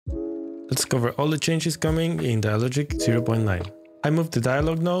Let's cover all the changes coming in Dialogic 0.9. I moved the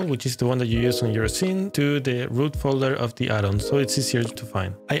dialog node, which is the one that you use on your scene, to the root folder of the add-on, so it's easier to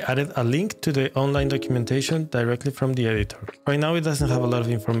find. I added a link to the online documentation directly from the editor. Right now it doesn't have a lot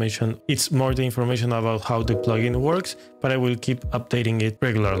of information, it's more the information about how the plugin works, but I will keep updating it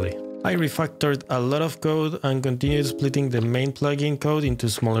regularly. I refactored a lot of code and continued splitting the main plugin code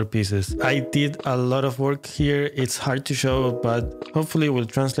into smaller pieces. I did a lot of work here, it's hard to show, but hopefully it will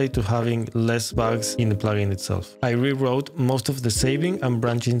translate to having less bugs in the plugin itself. I rewrote most of the saving and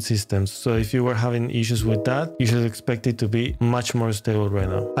branching systems, so if you were having issues with that, you should expect it to be much more stable right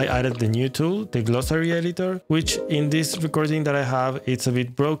now. I added the new tool, the Glossary Editor, which in this recording that I have, it's a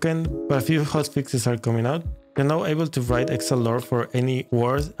bit broken, but a few hotfixes are coming out. You're now able to write Excel lore for any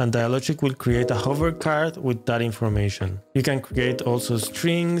word, and Dialogic will create a hover card with that information. You can create also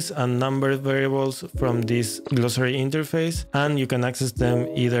strings and number variables from this glossary interface, and you can access them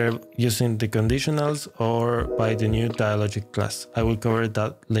either using the conditionals or by the new Dialogic class. I will cover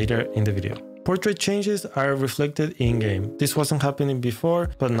that later in the video. Portrait changes are reflected in-game. This wasn't happening before,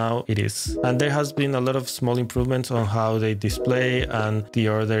 but now it is. And there has been a lot of small improvements on how they display and the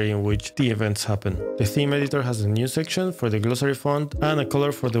order in which the events happen. The theme editor has a new section for the glossary font and a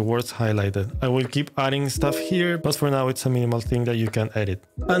color for the words highlighted. I will keep adding stuff here, but for now it's a minimal thing that you can edit.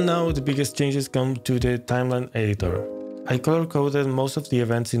 And now the biggest changes come to the timeline editor. I color-coded most of the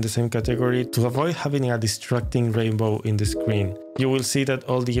events in the same category to avoid having a distracting rainbow in the screen. You will see that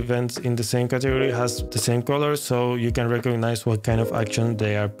all the events in the same category has the same color, so you can recognize what kind of action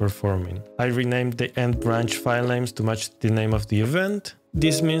they are performing. I renamed the end branch file names to match the name of the event.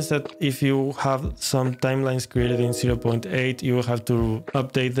 This means that if you have some timelines created in 0.8, you will have to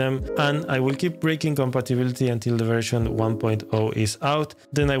update them, and I will keep breaking compatibility until the version 1.0 is out.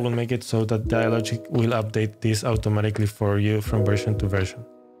 Then I will make it so that Dialogic will update this automatically for you from version to version.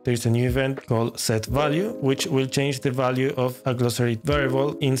 There's a new event called setValue, which will change the value of a glossary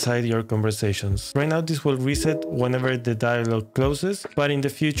variable inside your conversations. Right now this will reset whenever the dialog closes, but in the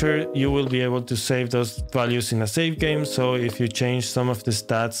future you will be able to save those values in a save game, so if you change some of the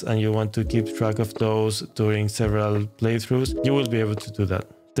stats and you want to keep track of those during several playthroughs, you will be able to do that.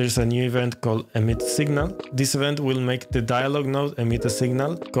 There's a new event called Emit Signal. This event will make the dialog node emit a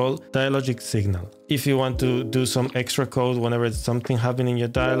signal called Dialogic Signal. If you want to do some extra code whenever there's something happening in your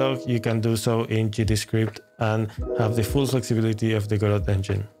dialogue, you can do so in GDScript and have the full flexibility of the Godot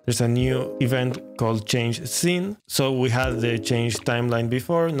engine. There's a new event called Change Scene. So we had the change timeline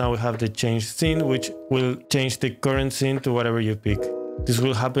before, now we have the change scene, which will change the current scene to whatever you pick. This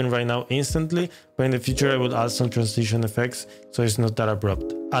will happen right now instantly, but in the future I will add some transition effects so it's not that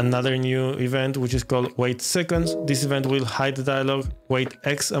abrupt. Another new event, which is called Wait Seconds. This event will hide the dialogue, wait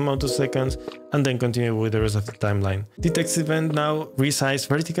X amount of seconds, and then continue with the rest of the timeline. The text event now resizes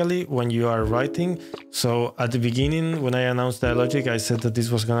vertically when you are writing. So at the beginning, when I announced Dialogic, I said that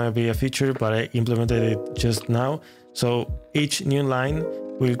this was gonna be a feature, but I implemented it just now. So each new line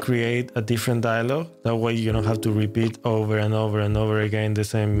will create a different dialogue. That way you don't have to repeat over and over and over again the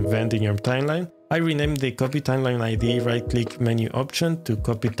same event in your timeline. I renamed the copy timeline ID right-click menu option to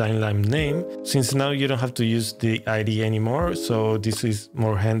copy timeline name, since now you don't have to use the ID anymore, so this is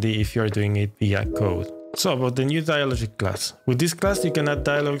more handy if you're doing it via code. So about the new Dialogic class. With this class you can add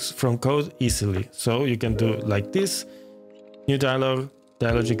dialogues from code easily. So you can do like this, new dialogue,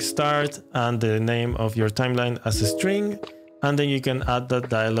 Dialogic start, and the name of your timeline as a string, and then you can add that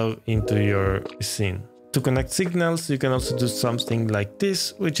dialogue into your scene. To connect signals, you can also do something like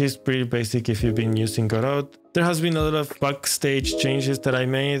this, which is pretty basic if you've been using Godot. There has been a lot of backstage changes that I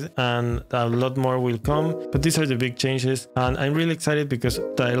made, and a lot more will come, but these are the big changes, and I'm really excited because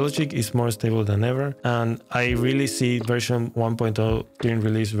Dialogic is more stable than ever, and I really see version 1.0 being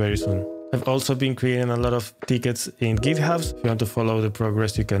released very soon. I've also been creating a lot of tickets in GitHub. If you want to follow the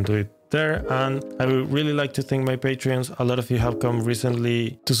progress, you can do it there. And I would really like to thank my Patreons. A lot of you have come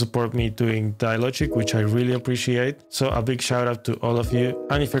recently to support me doing Dialogic, which I really appreciate. So a big shout out to all of you.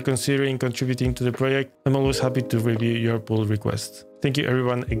 And if you're considering contributing to the project, I'm always happy to review your pull requests. Thank you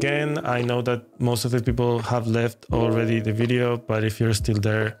everyone again. I know that most of the people have left already the video, but if you're still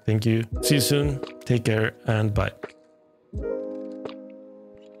there, thank you. See you soon. Take care and bye.